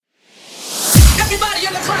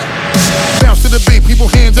Bounce to the beat, people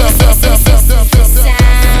hands up. All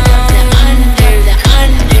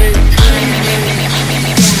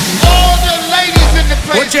the ladies in the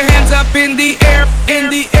place. Put your hands up in the air, in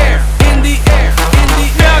the air, in the air, in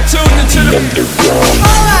the air. Now tune into the underground.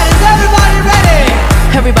 Alright, is everybody ready?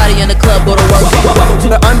 Everybody in the club go to work. Welcome to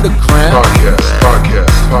the underground.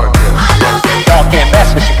 Podcast. Y'all can't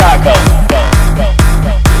mess with Chicago.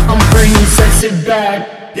 I'm bringing sexy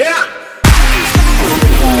back. Yeah.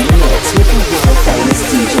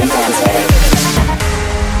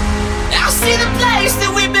 I see the place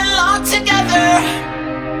that we belong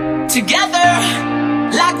together,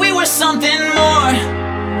 like we were something more.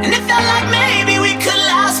 And it felt like maybe we could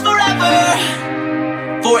last forever.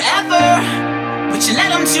 But you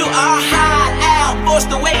led them to our hideout,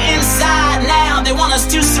 forced away inside. Now they want us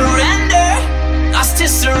to surrender.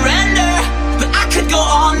 But I could go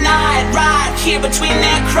all night, right here between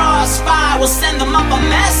their crossfire. We'll send them up a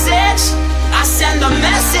message. I send a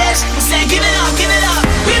message, we'll say give it up.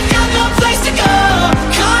 We've got no place to go,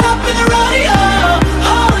 caught up in the rodeo.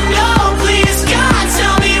 Oh no, please God,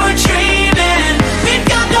 tell me we're dreaming. We've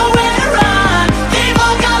got nowhere to run, they've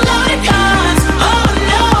all got loaded guns. Oh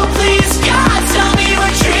no, please God, tell me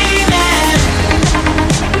we're dreaming.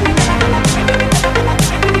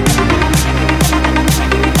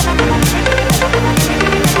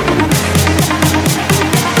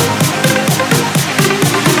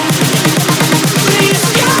 Please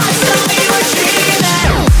God, tell me we're dreaming.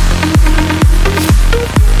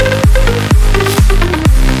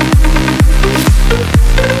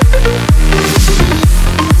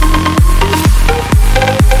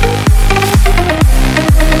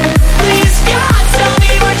 Please God, tell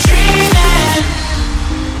me we're dreaming.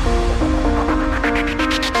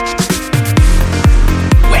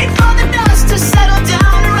 Wait for the dust to settle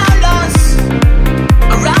down around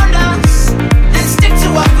us, and stick to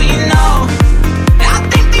what we know. I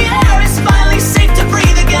think the air is finally safe to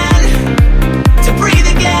breathe again.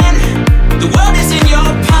 The world is in your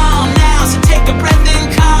palm now, so take a breath and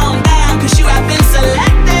calm down. 'Cause you have been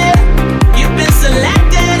selected, you've been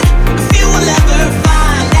selected. A few will ever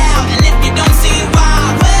find out, and if you don't see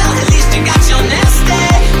why, well, at least you got your nest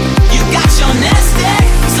egg. You got your nest egg,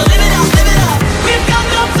 so live it up. We've got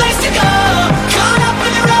no place to go, caught up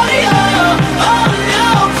in the rodeo. Oh no,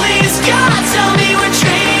 please God, tell me we're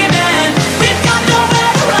dreaming. We've got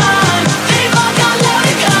nowhere to run, they've all got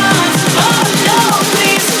loaded guns. Oh no,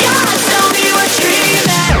 please God, tell me we're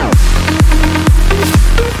dreaming.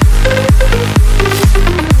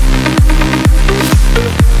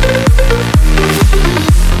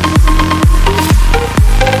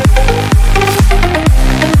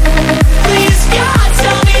 Please God,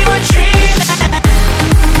 tell me we're dreaming.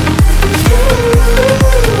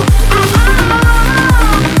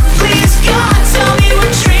 Please God, tell me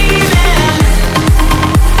we're dreaming.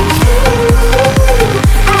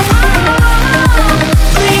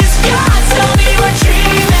 Please God, tell me we're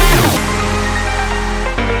dreaming.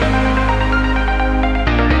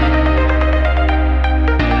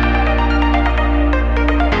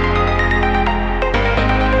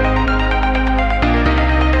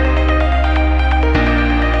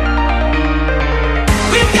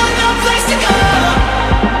 We've got no place to go.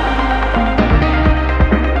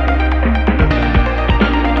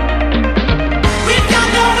 We've got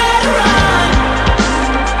nowhere to run.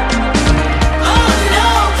 Oh no,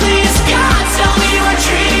 please God, tell me we're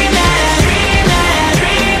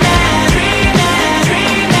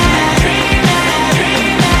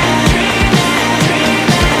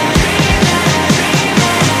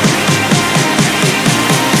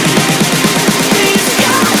Please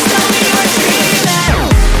God, tell me we're dreaming.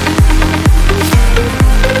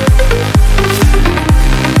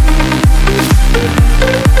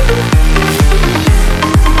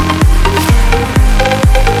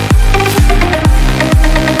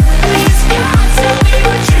 Please God, tell me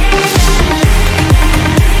we're dreaming.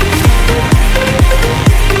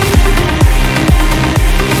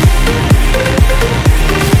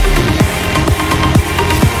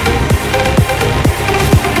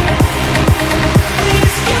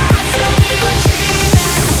 Please God, tell me we're dreaming.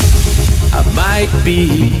 I might be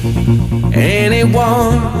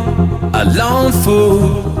anyone, a lone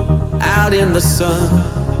fool out in the sun.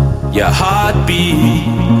 Your heartbeat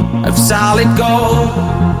of solid gold.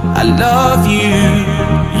 I love you,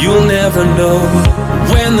 you'll never know.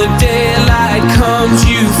 When the daylight comes,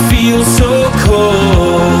 you feel so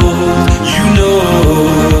cold. You know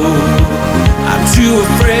I'm too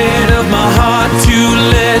afraid of my heart to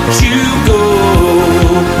let you go.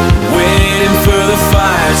 Waiting for the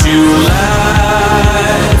fire to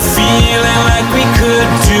light, feeling like we could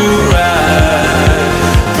do right.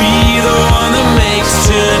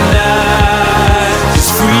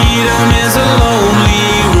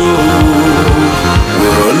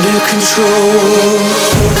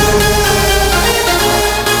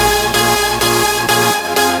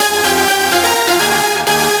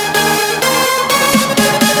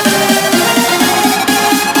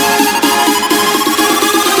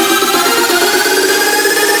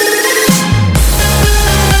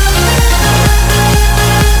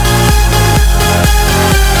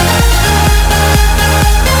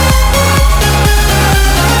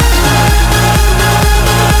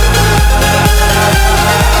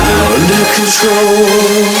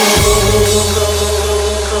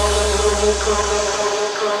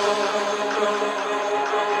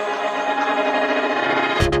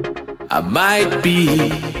 I might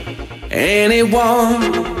be anyone,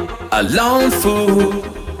 a lone fool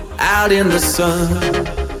out in the sun.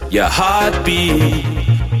 Your heartbeat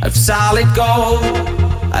of solid gold.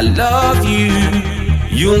 I love you,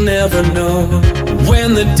 you'll never know.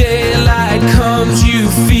 When the daylight comes, you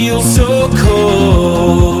feel so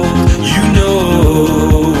cold. You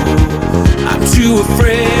know, I'm too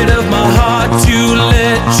afraid of my heart to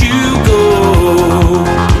let you go.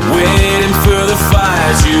 Waiting for the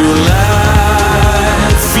fires you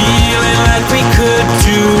light, feeling like we could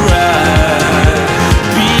do right.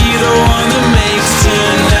 Be the one that makes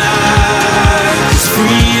tonight. 'Cause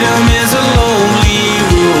freedom is a lonely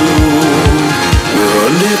road. We're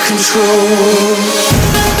under control.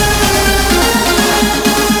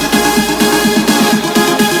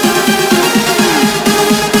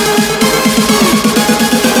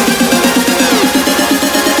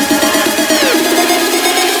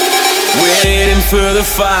 For the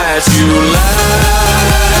fires you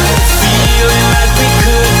light, feeling like we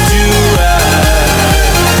could do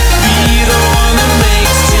right. Be the one that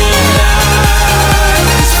makes tonight.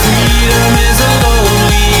 'Cause freedom is a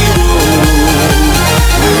lonely road.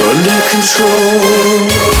 We're under control.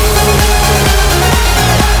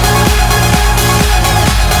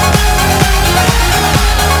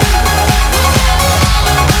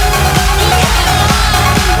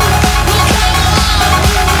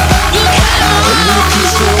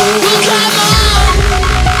 Come on.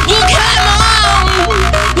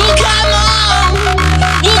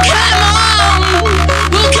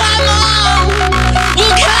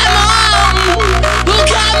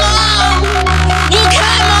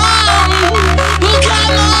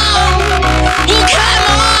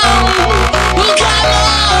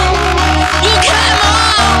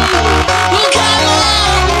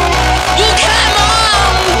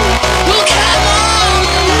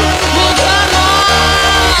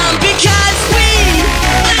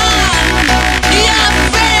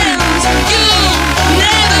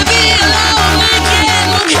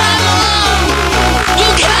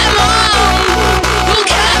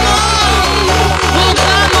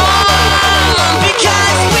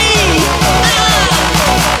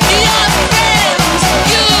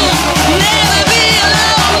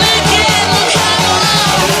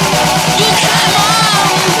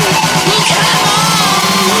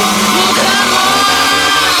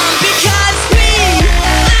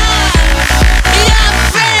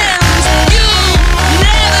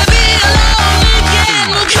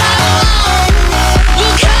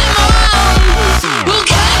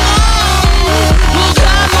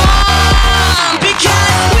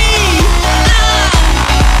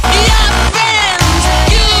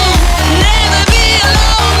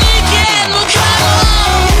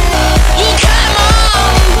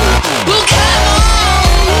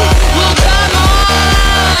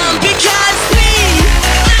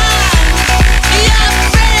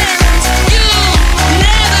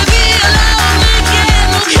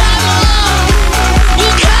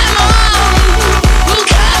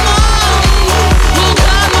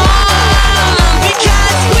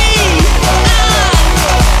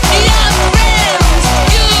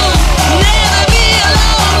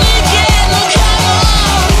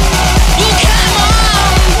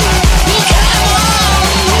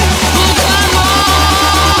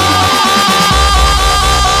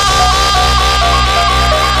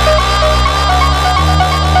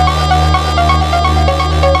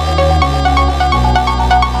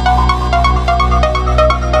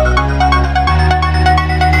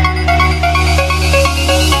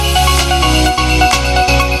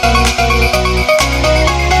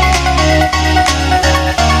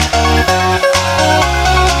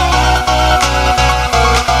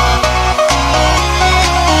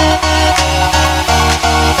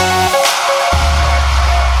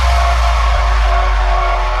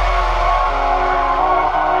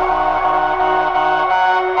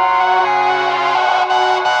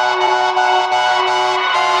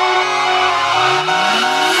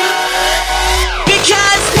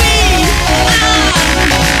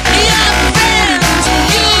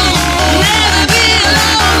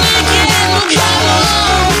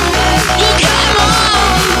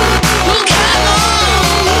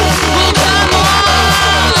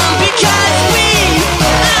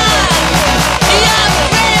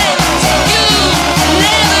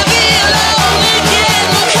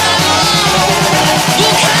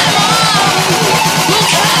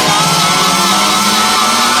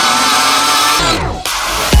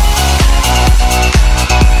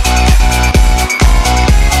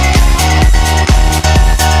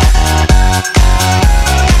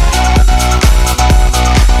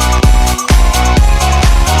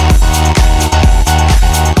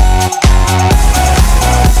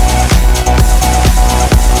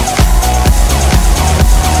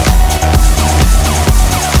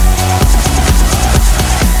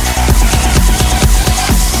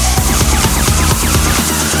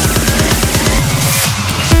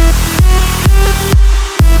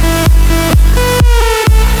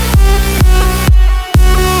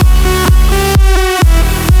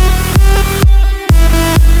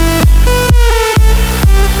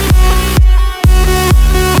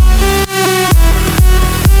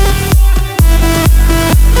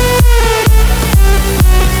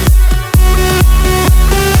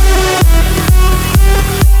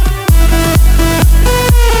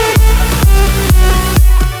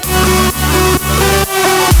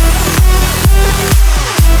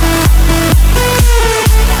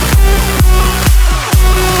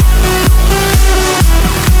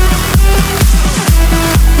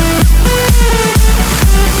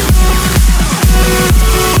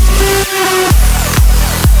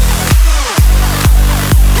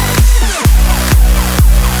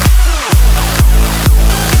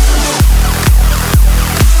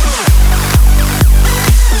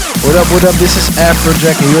 What up? This is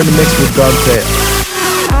Afrojack and you're in the mix with Dante.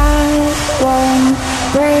 I won't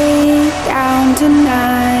break down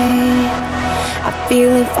tonight. I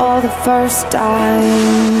feel it for the first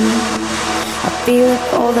time. I feel it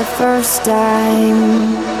for the first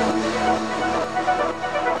time.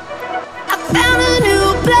 I found a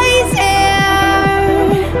new place here.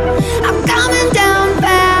 I'm coming down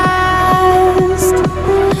fast.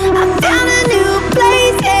 I found a new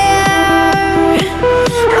place here.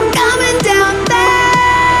 I'm coming down fast.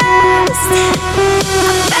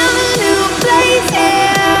 I found a new place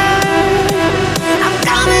here. I'm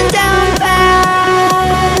coming down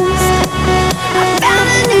fast. I found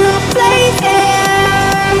a new place here.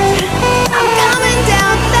 I'm coming down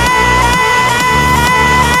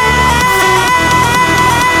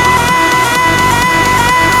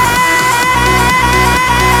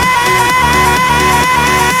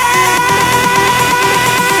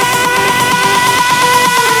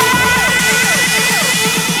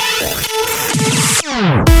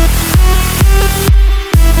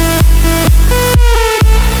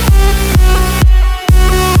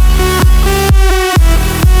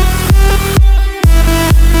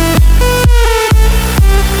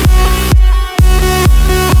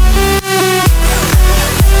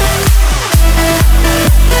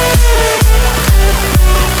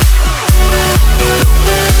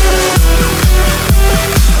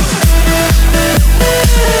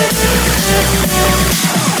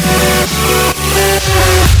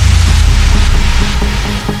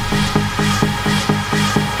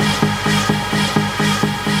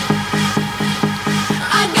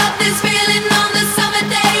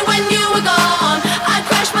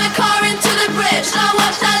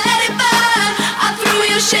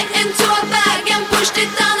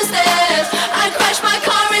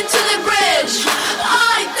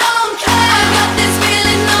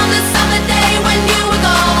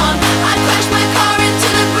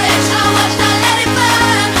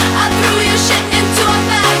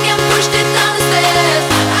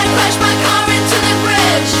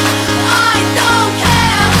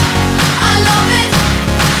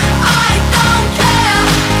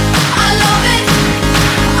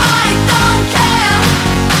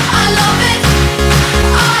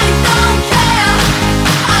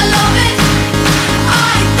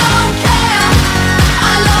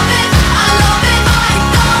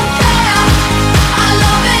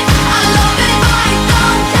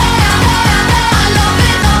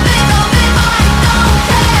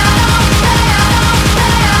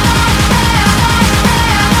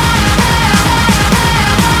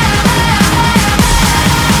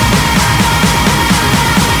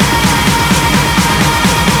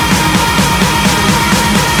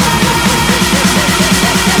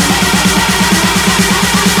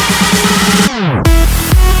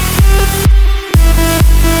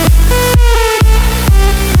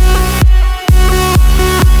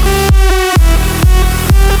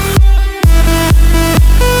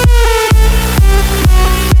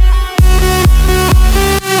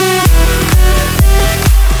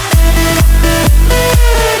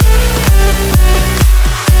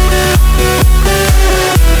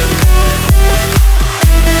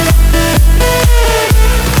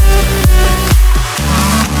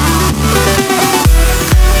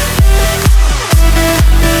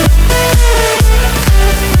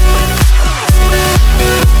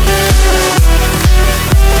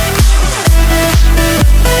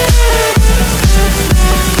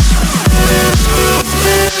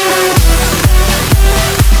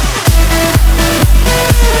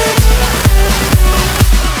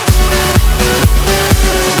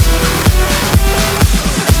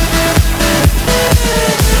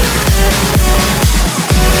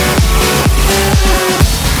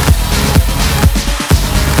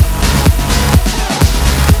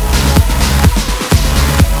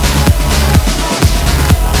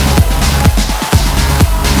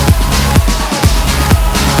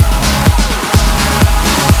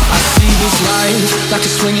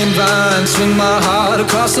swing my heart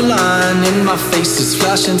across the line. In my face is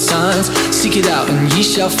flashing signs. Seek it out and ye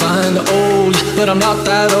shall find. Old, but I'm not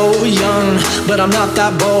that old. Young, but I'm not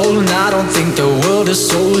that bold. And I don't think the world is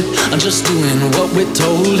sold. I'm just doing what we're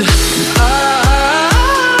told.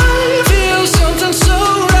 I feel something so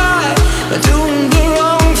right, doing the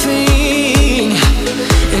wrong thing.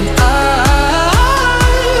 And I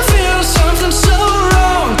feel something so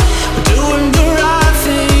wrong, doing the right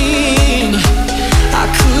thing. I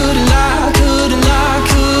couldn't lie, couldn't lie,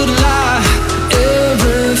 couldn't lie.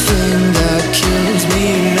 Everything that kills me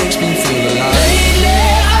makes me feel alive. Lately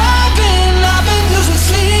I've been losing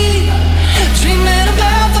sleep, dreaming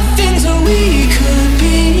about the things that we could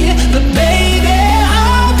be. But baby,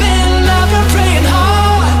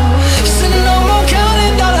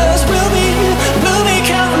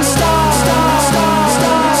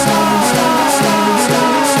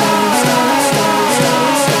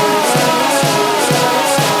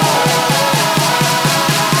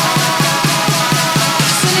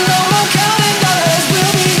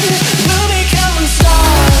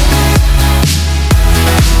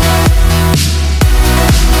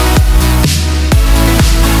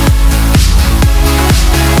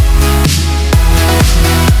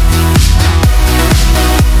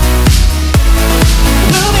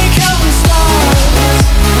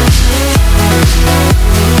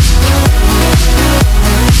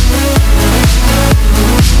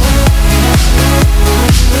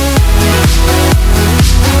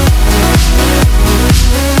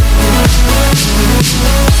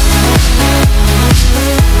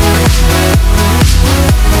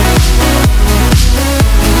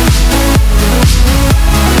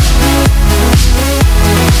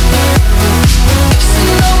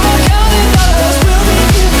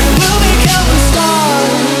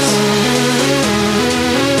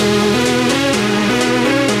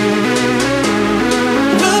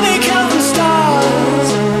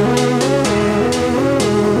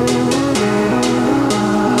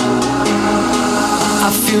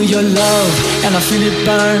 your love, and I feel it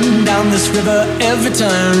burn down this river every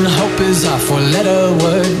turn. Hope is our four-letter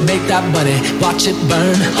word. Make that money, watch it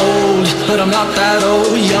burn. Old, but I'm not that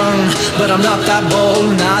old. Young, but I'm not that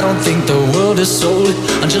bold. And I don't think the world is sold.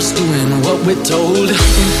 I'm just doing what we're told.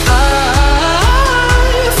 And I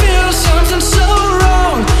feel something so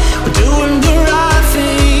wrong. We're doing the right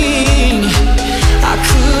thing. I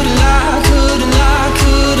could lie, couldn't lie,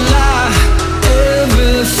 couldn't lie.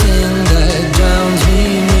 Everything that drowns me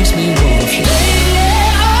makes me wanna fly. Lately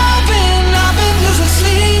I've been losing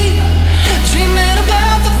sleep, dreaming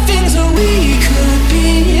about the things that we could be.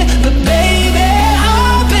 But baby,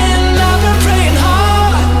 I've been praying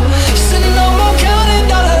hard. Said no more counting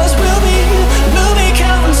dollars, we'll be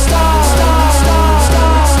counting stars.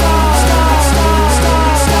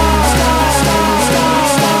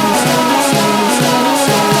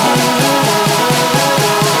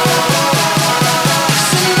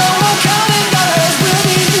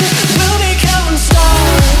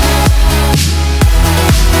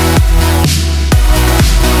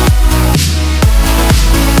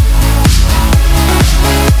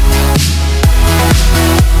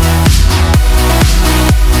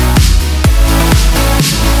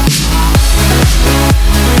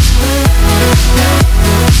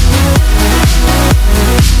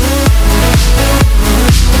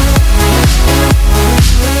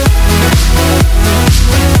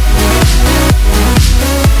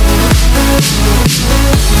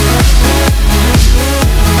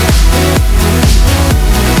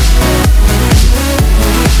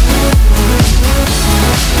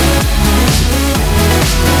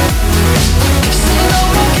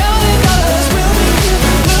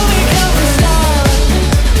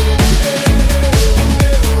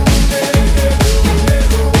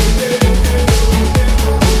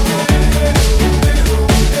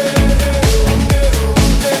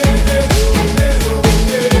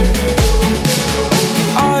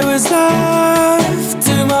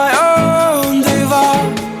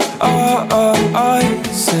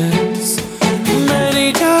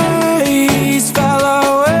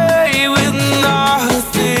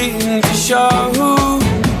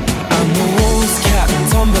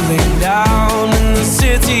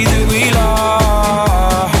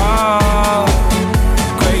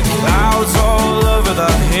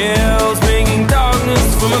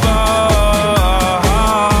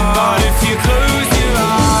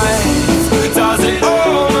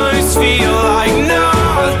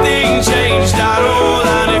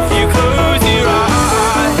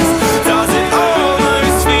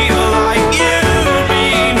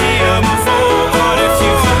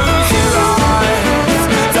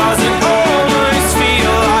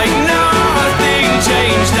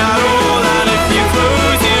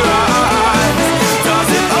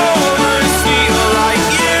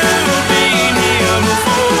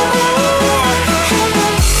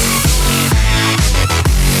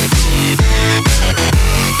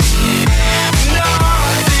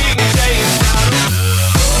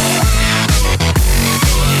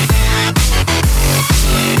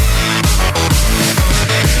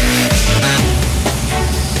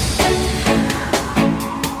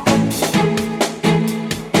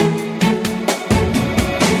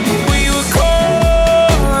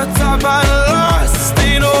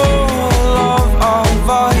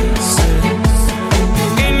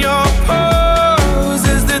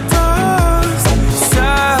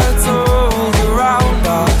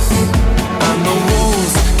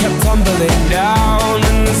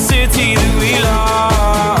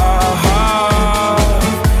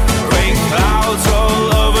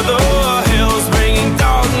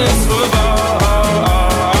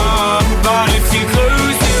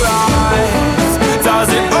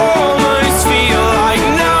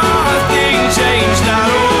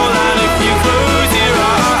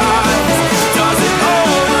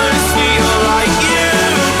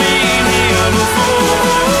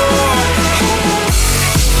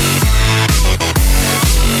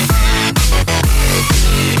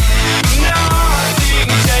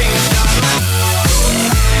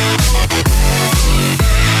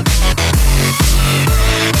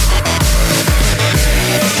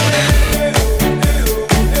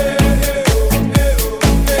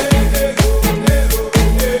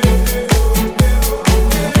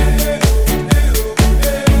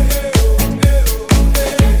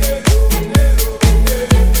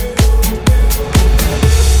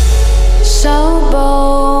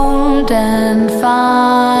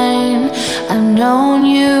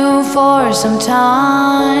 for some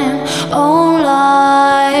time. Oh,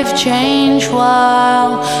 life changed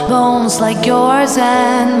while bones like yours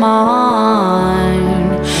and mine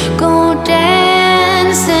go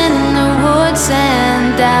dancing in the woods ups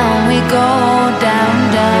and down, we go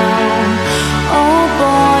down, down. Oh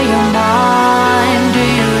boy, you're mine. Do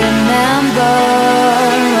you remember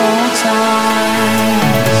old times?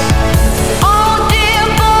 Oh dear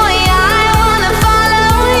boy, I wanna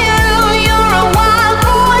follow you. You're a wild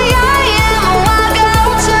boy, I am a wild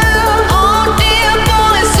girl too. Oh dear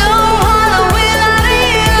boy, so hollow without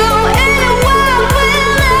you. In a world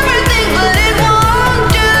with everything, but it won't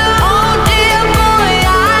do. Oh dear boy,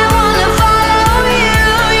 I wanna follow you.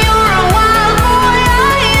 You're a wild boy,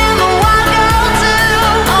 I am a wild girl too.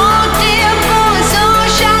 Oh dear boy, so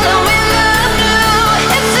shallow in the blue.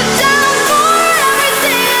 It's a time for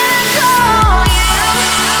everything and all you.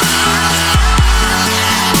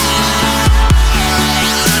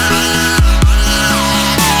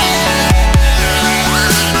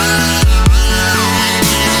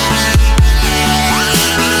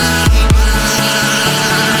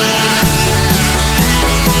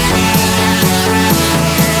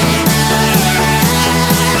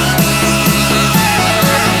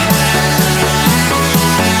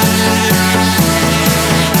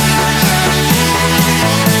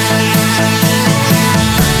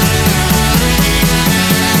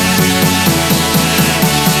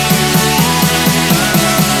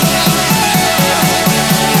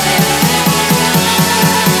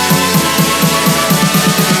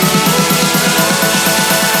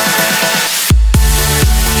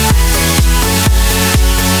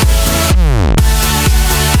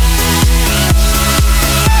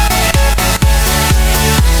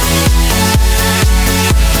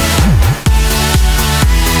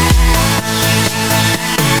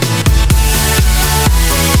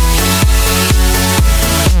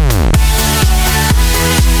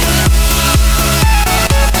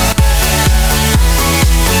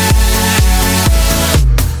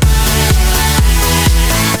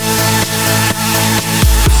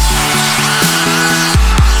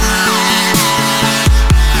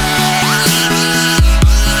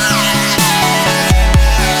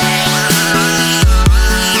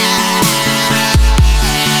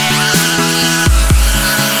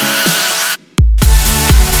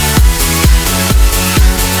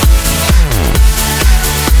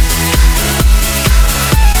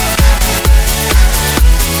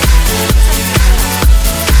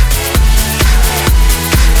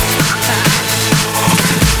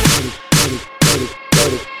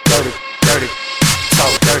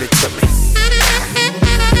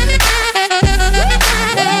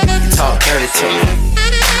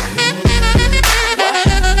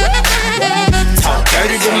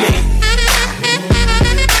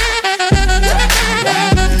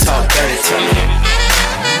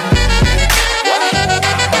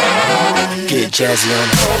 Jazzy on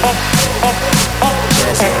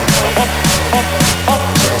Jazzy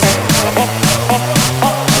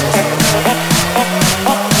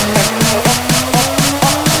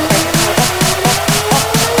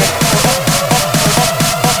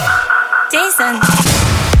Jason.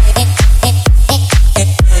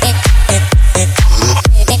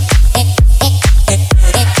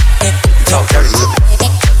 Talk dirty to me.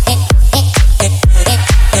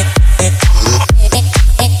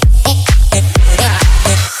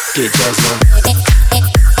 Get jazzy on.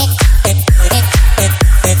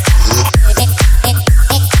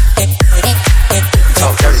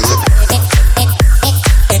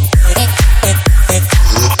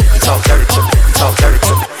 Talk dirty to me.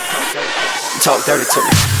 Talk dirty to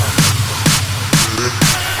me.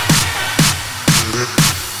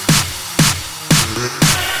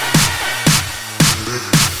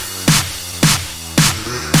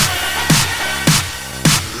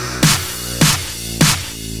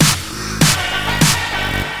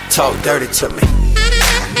 Talk dirty to me. Talk dirty to me.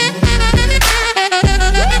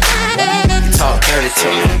 Talk dirty to me. Talk dirty to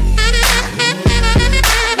me.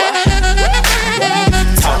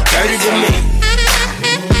 Talk dirty to me.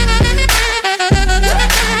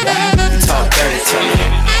 Talk dirty to me.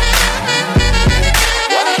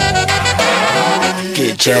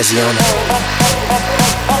 Get jazzy on it.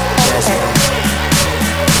 Jazzy on it.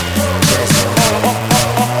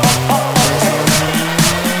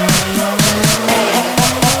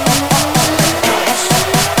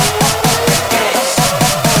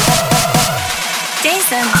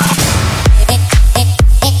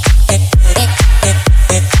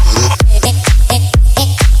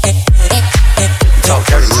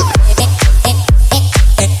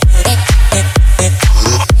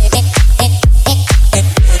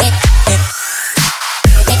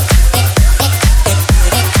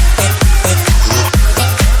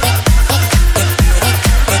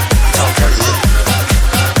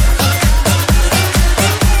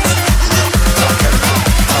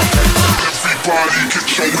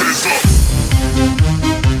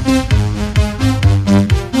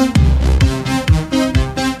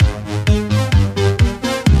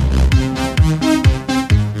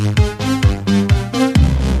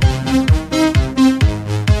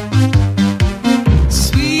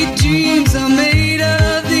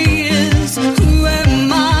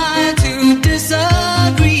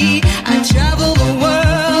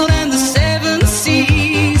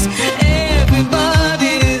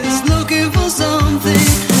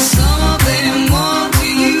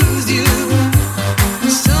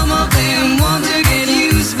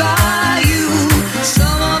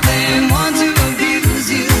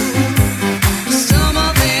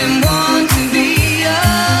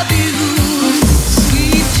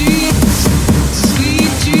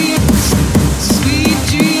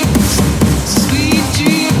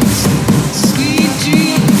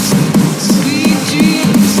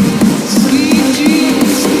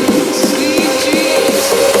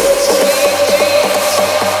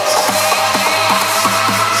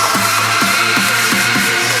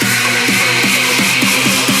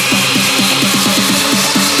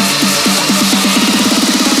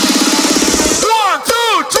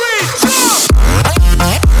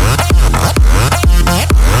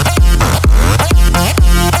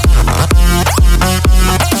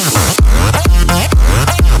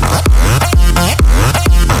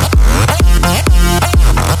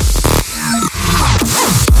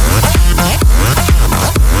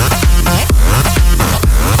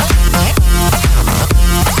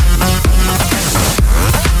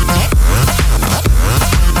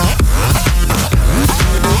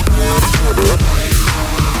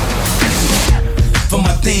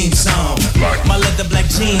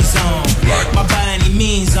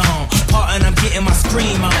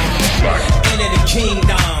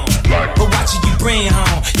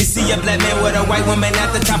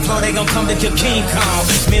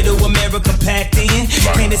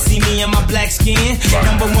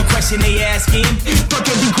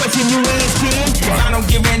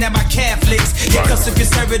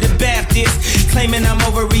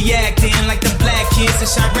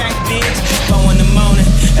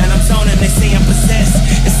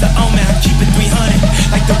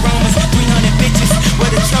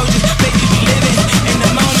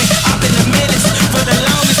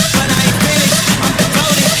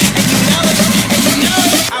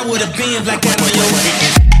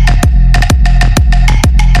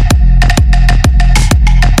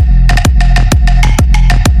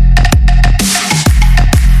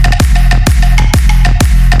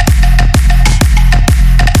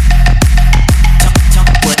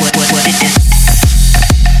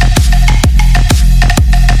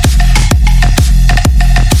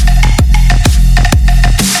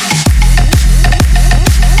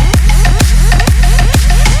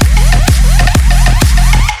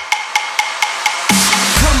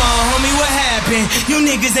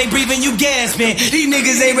 These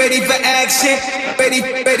niggas ain't ready for action. Ready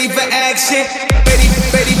for action. Ready for action.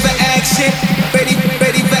 Ready for action.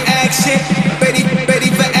 Ready for action. Ready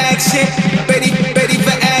for action. Ready for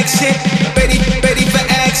action.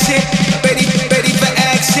 Ready for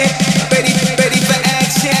action. Ready for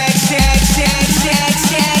action.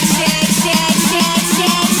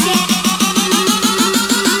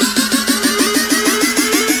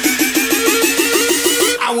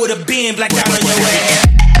 I would have been blacked out on your ass.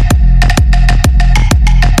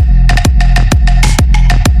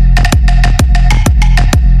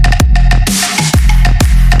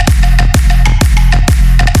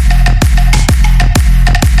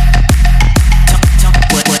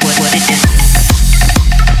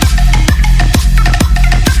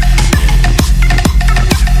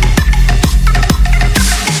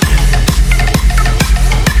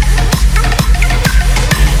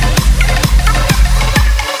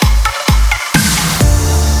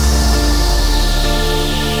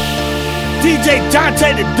 DJ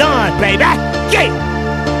Dante the Don, baby. Yeah.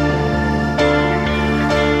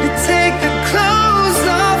 You take the clothes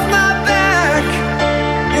off my back,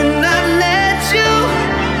 and I'd let you.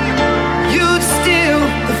 You'd steal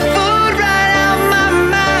the food right out my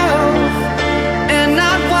mouth, and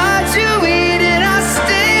I'd watch you eat it. I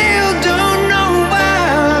still don't know why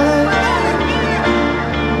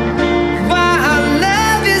I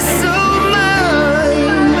love you so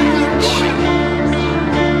much.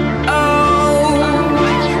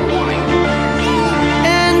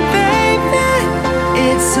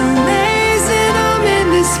 It's amazing I'm in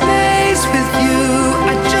this space with you.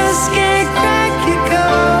 I just can't crack your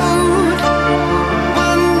code.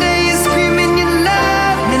 One day you're screaming you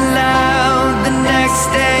love me loud, the next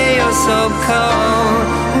day you're so cold.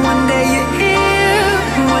 One day you're here,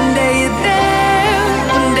 one day you're there,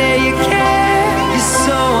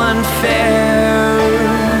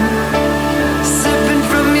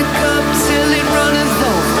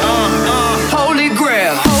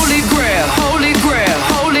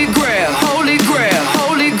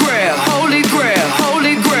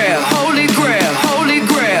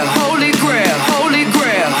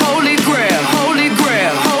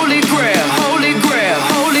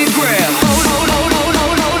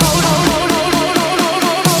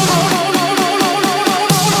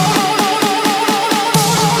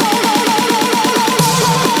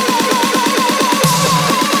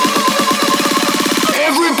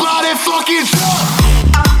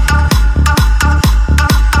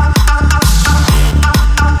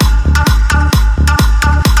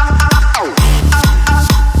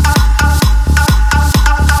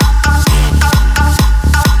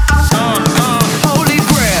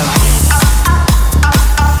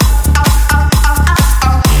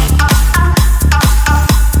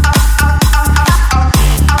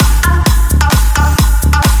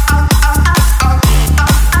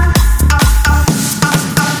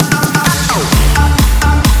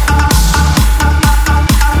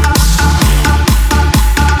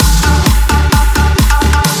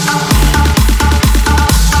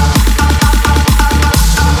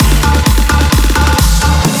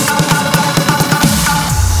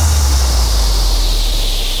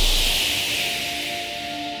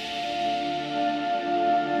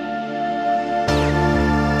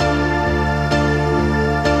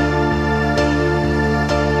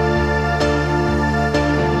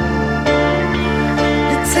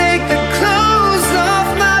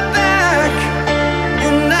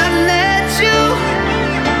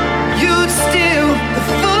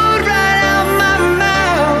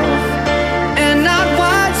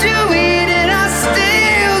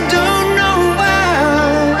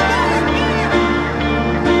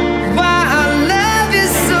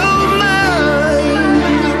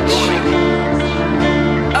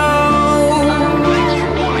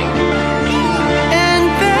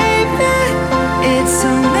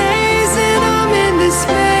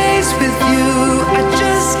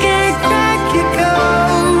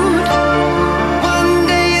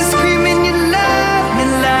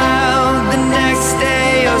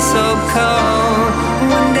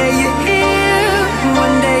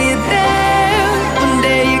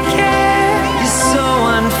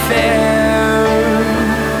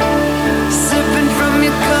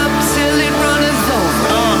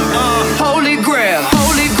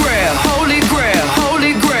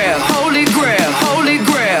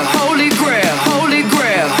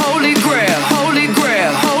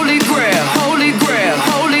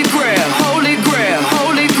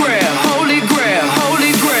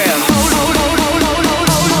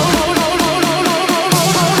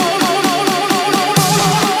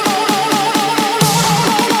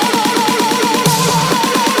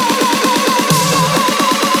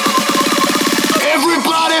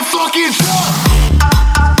 that fucking truck.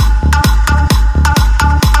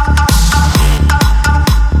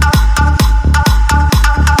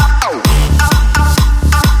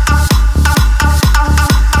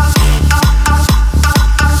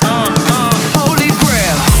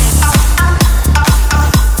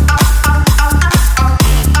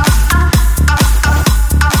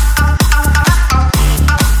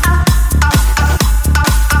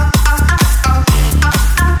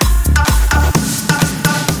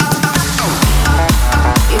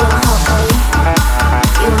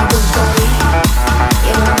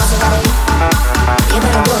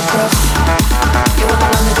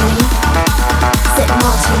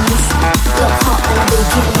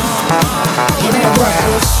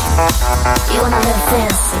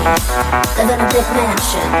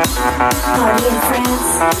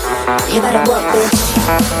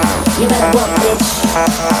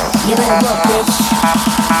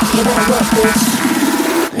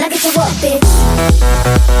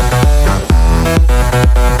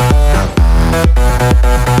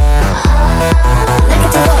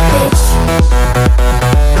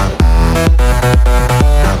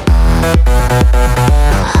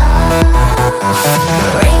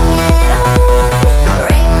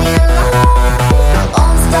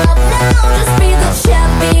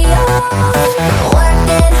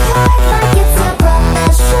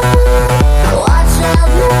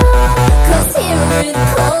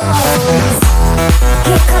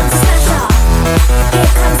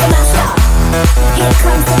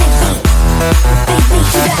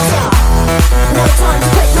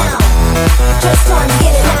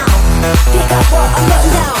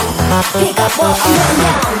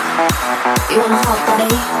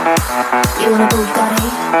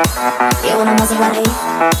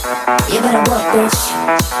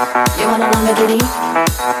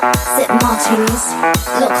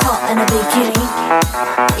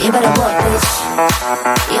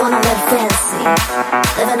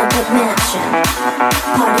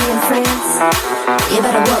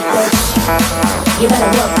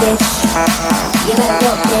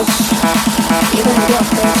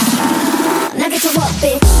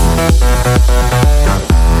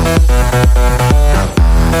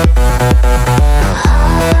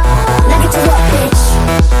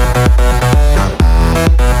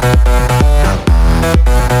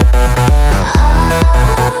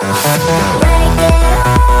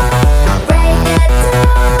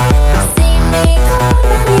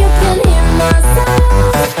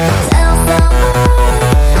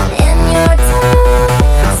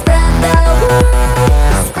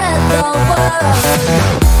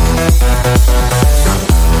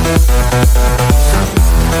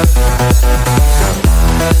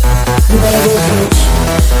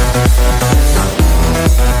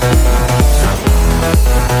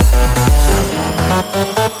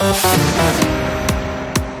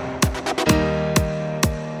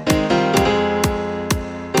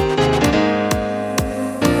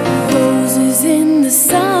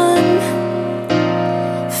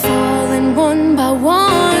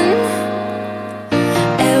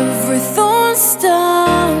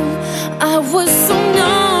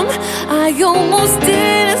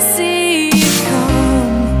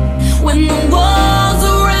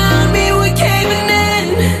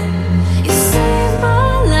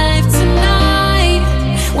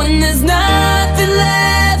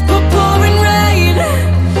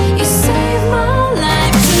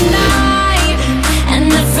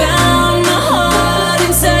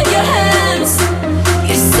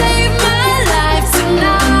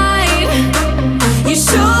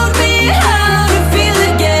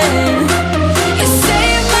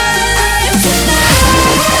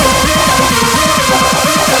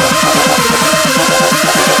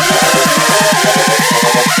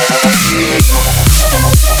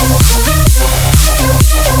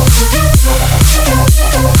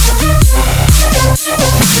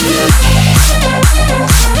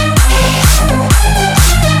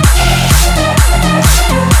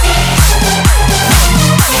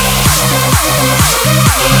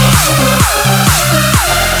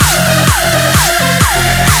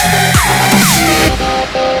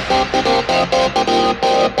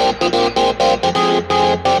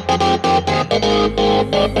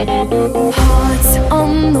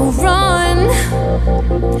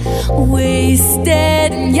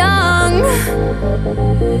 Wasted and young,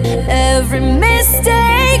 every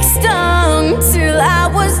mistake stung till I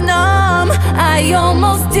was numb. I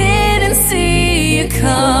almost didn't see you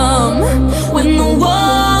come. When the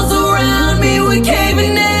walls around me were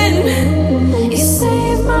caving in, you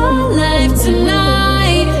saved my life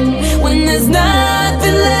tonight. When there's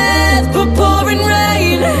nothing left but pouring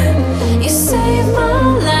rain, you saved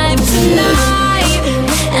my life.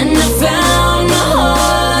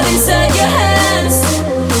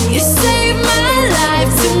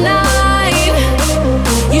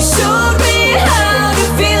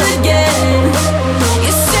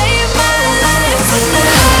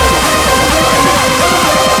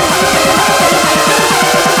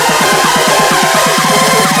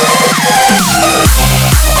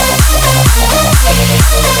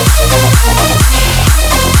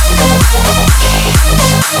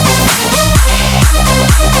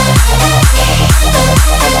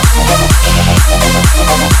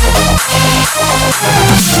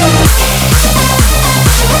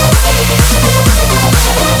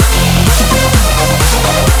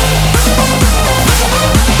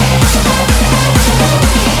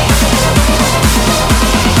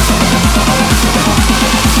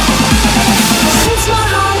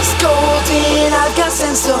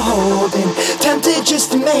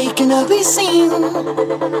 be seen.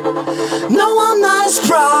 No, I'm not as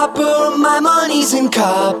proper. My money's in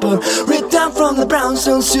copper, ripped down from the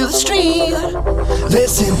brownstones to the street.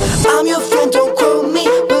 Listen, I'm your friend, don't quote me,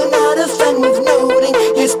 but not a friend with noting.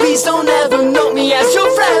 Yes, please don't ever note me as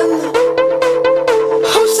your friend.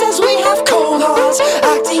 Who says we have cold hearts,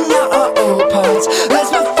 acting out our old parts?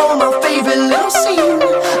 Let's perform our favorite little scene.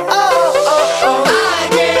 I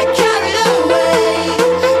get carried away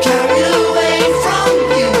from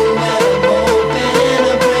you. And I'm hoping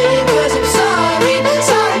to break, 'cause I'm sorry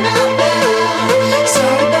about that.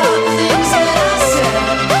 Sorry about the things that I said.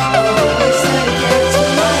 Always let it get to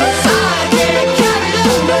my head. I get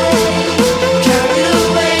carried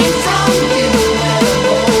away from you. And I'm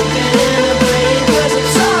hoping to break, 'cause I'm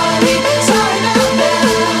sorry about that.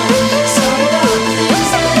 Sorry about the things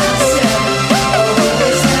that I said.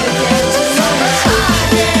 Always let it get to my head. I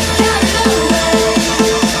get carried away.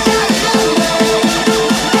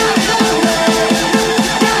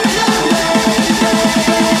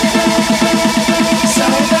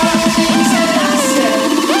 Sorry about the things that I said.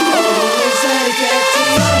 Always let it get to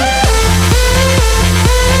my head.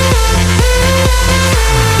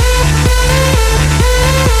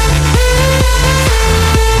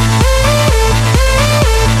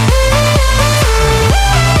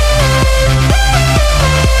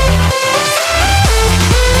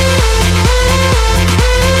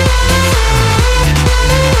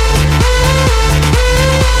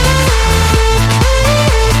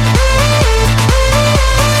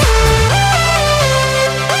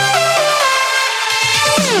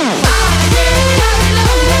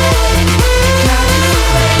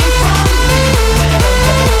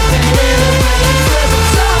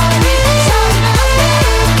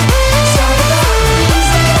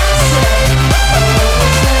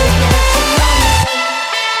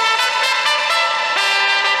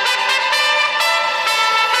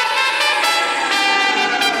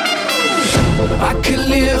 I could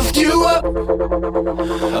lift you up,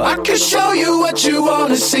 I could show you what you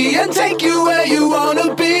wanna see and take you where you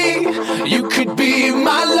wanna be. You could be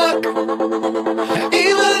my luck.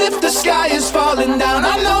 Even if the sky is falling down,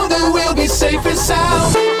 I know that we'll be safe and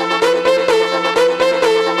sound.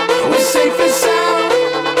 We're safe and sound.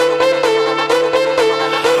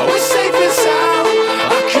 We're safe and sound.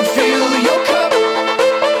 I can feel your cup.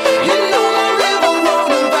 You know my river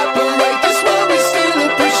won't evaporate. This world we still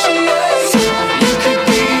appreciate. You could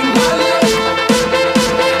be my luck.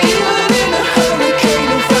 Even in a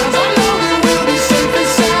hurricane of frowns, I know that we'll be safe and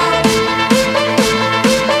sound.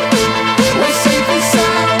 We're safe and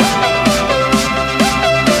sound.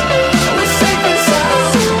 We're safe and sound.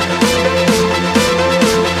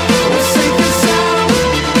 We're safe and sound.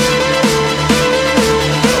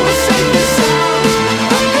 We're safe and sound.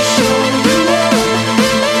 I can show you love.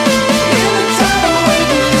 In a tidal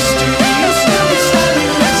wave of history, you'll still be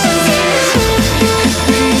standing next to me. You could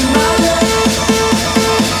be my love.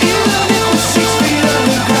 Even if we're 6 feet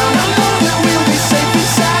underground, I know that we'll be safe and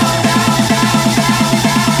sound.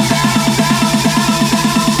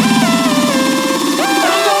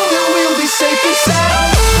 I know that we'll be safe and sound.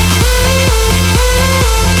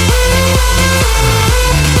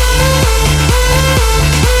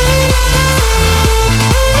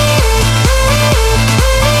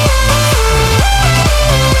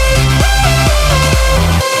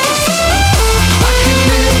 I can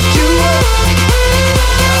lift you up.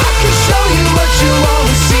 I can show you what you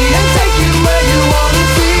wanna see and take you where you wanna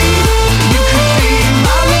be. You could be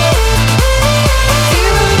my love.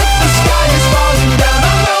 Even if the sky is falling down,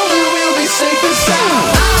 I know that we'll be safe and sound.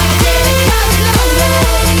 I get carried away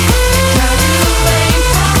from you.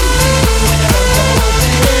 And I'm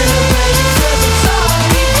hoping to break, 'cause I'm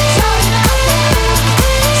sorry about that.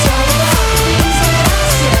 Sorry about the things that I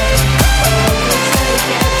said. Always let it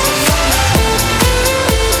get to my head.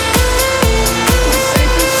 We're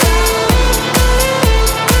safe and sound.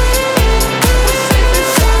 We're safe and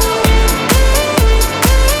sound.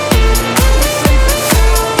 We're safe and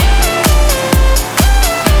sound.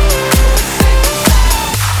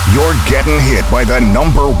 You're getting hit by the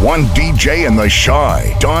 #1 DJ in the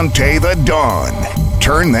Shy, Dante the Don.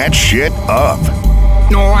 Turn that shit up.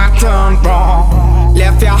 No, I turned wrong,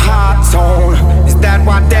 left your heart torn. Is that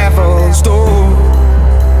what devils do?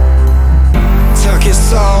 Took you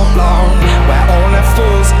so long, where only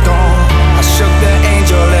fools gone. I shook the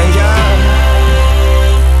angel in you.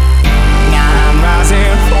 Now I'm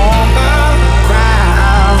rising from the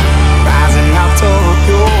crowd, rising up to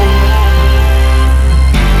you.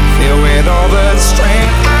 Filled with all the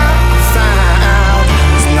strength I found,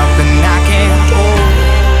 there's nothing I can't do.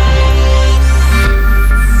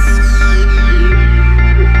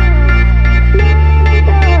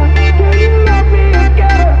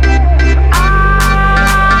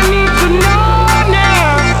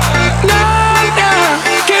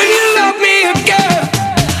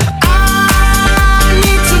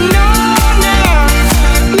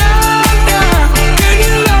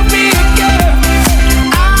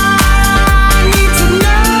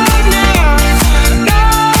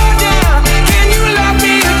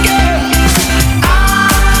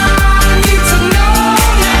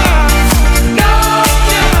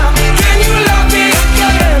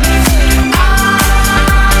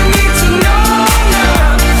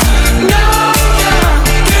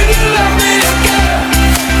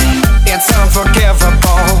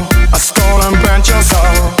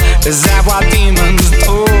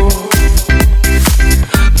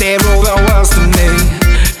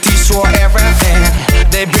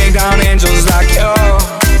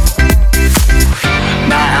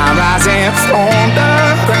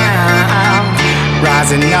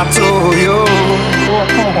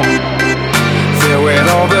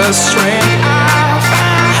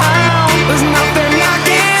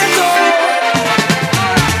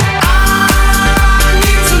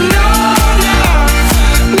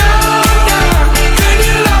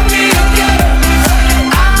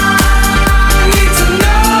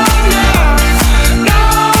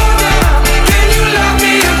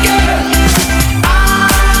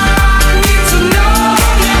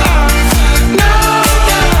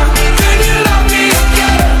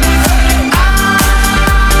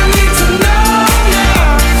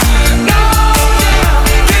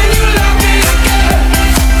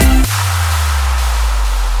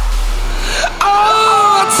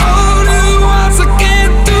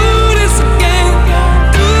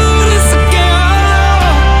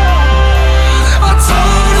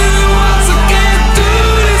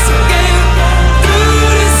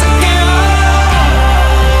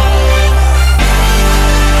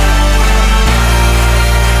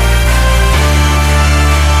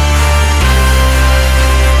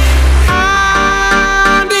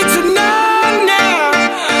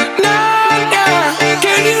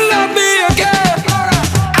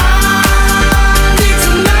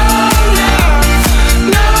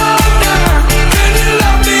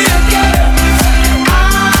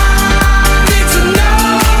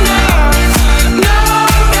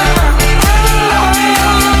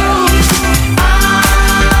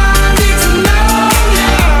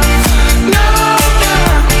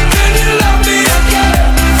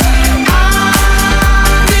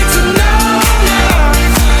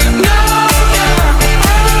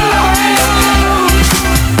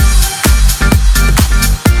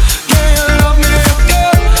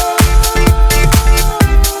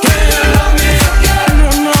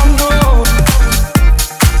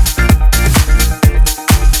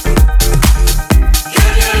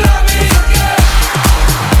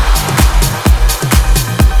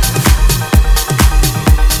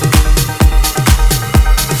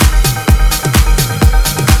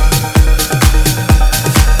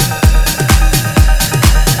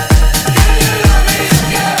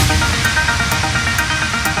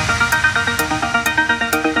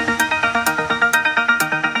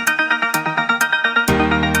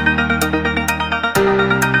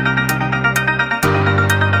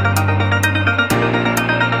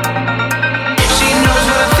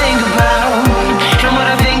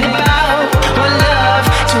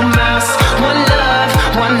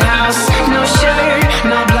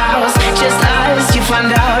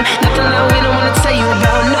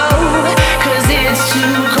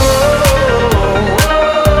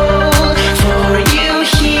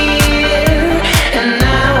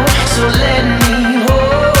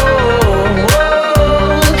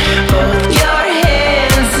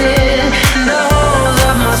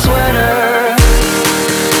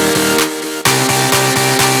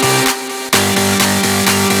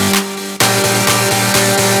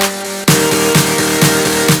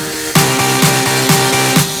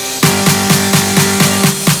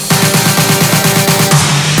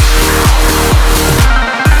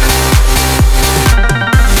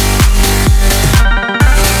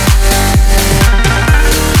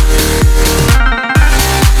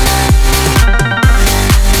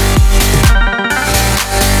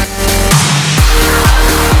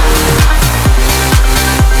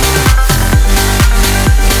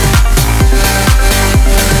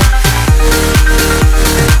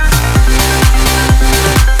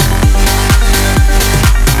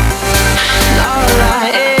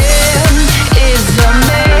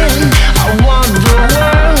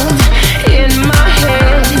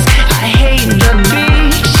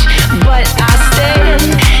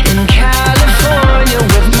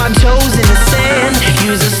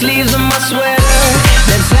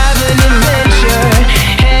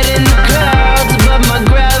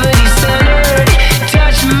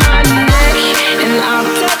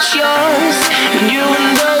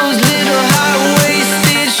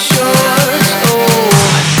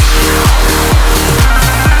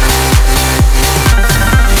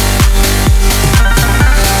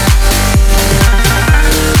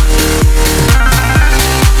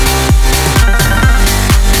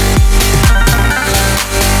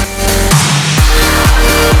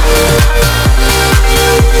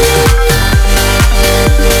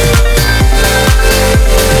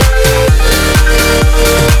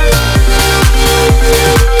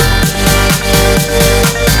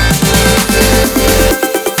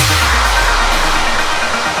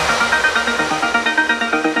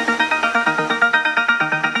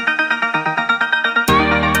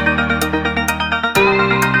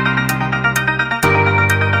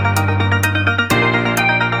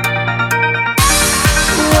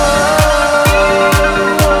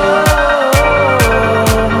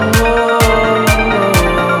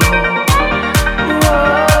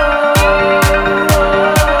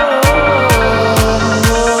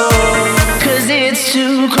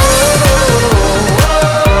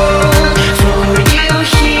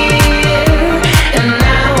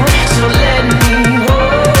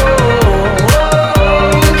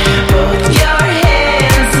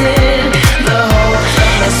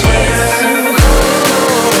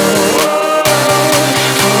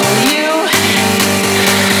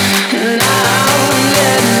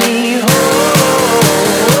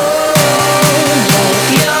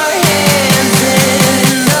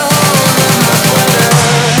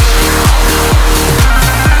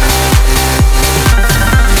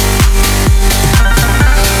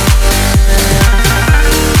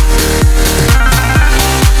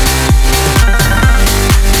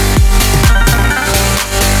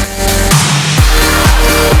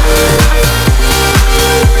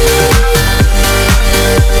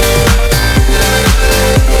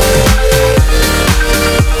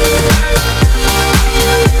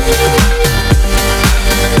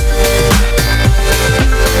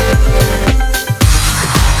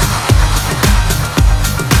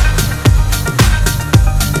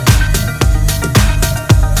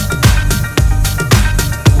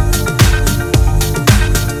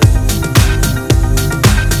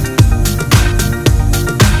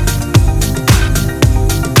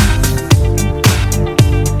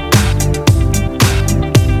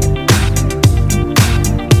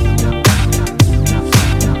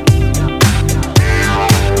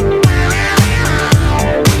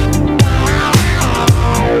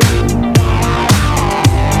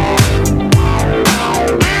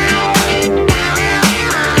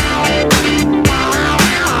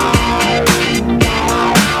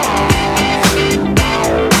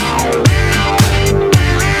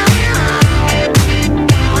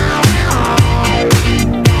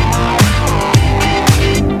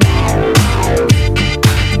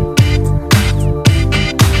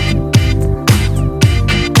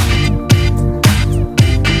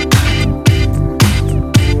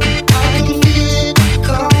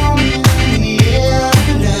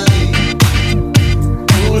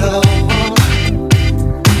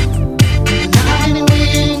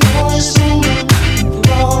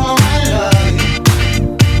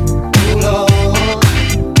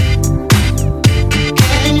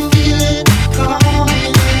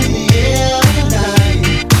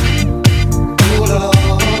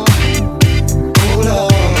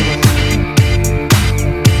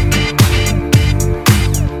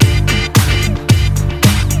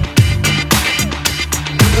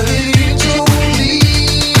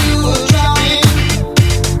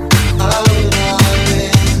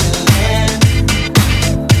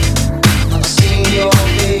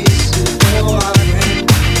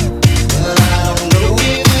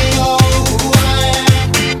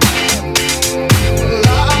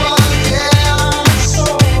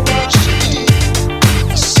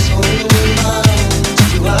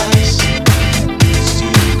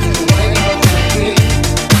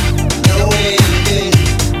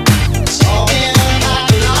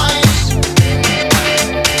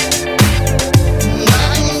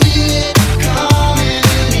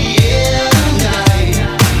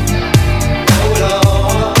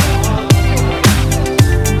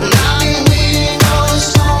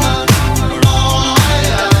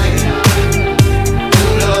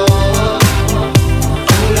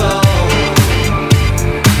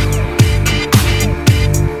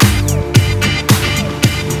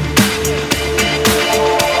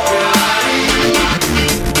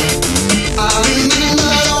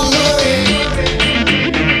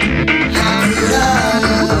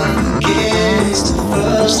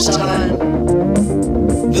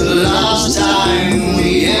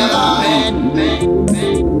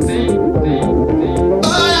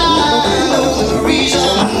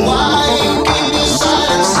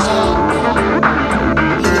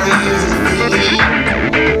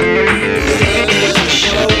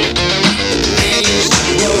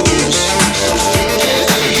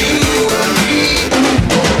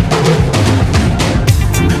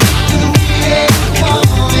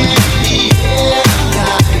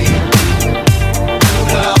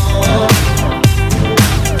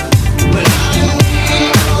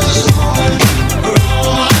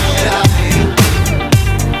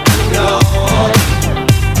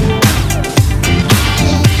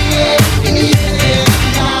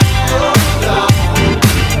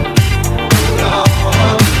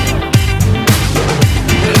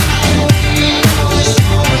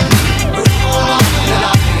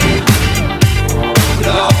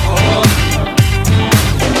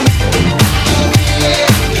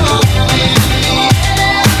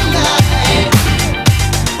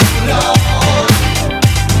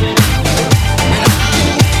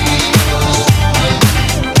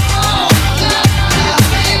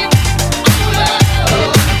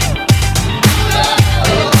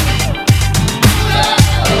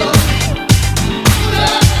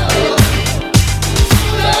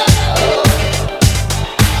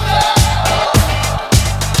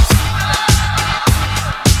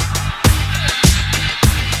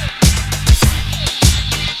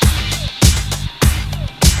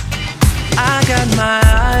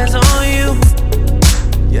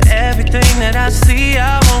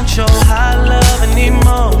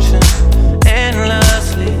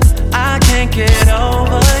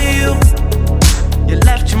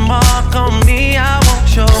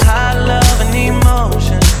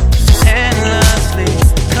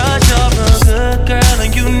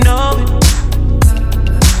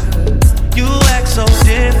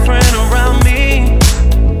 different around me.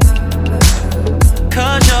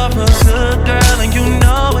 'Cause you're a good girl and you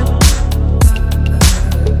know it.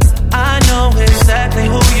 I know exactly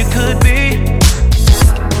who you could be.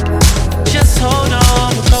 Just hold on,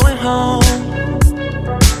 we're going home.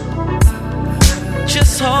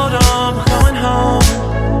 Just hold on, we're going home.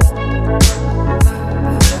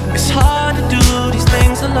 It's hard to do these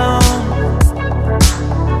things alone.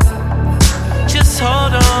 Just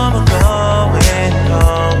hold on, we're going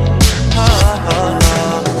home.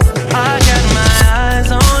 I got my eyes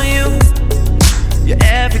on you. You're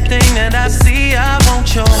everything that I see. I want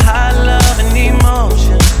your high love and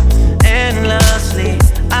emotion endlessly.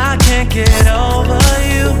 I can't get over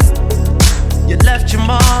you. You left your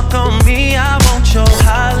mark on me. I want your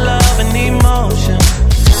high love and emotion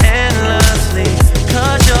endlessly.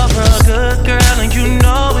 'Cause you're a good girl and you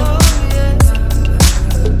know it.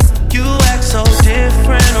 You act so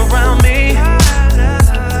different around me.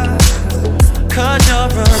 'Cause you're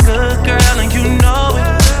a good girl and you know it.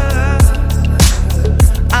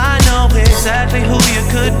 I know exactly who you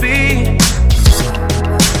could be.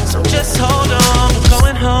 So just hold on, we're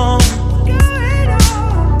going home.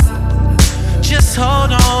 Just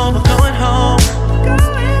hold on, we're going home.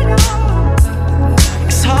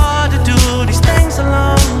 It's hard to do these things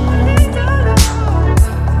alone.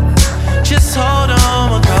 Just hold on,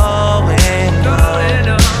 we're going home.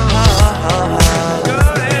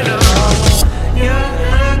 You're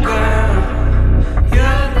the girl,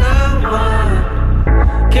 you're the one.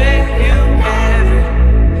 Gave you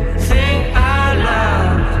everything I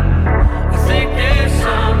love. I think there's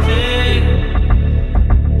something,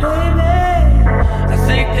 baby. I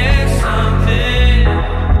think there's something,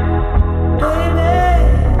 baby.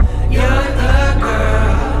 You're the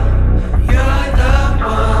girl, you're the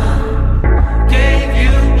one. Gave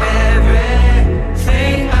you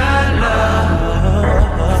everything I love.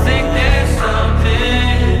 I think there's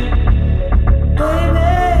something,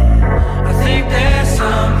 baby. I think there's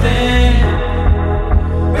something,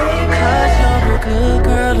 baby. 'Cause you're a good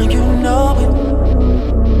girl and you know it.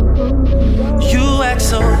 You act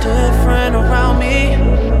so different around me.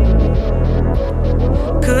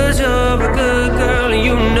 'Cause you're a good girl and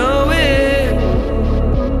you know it.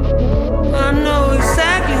 I know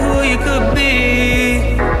exactly who you could be.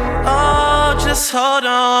 Oh, just hold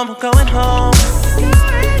on, we're going home.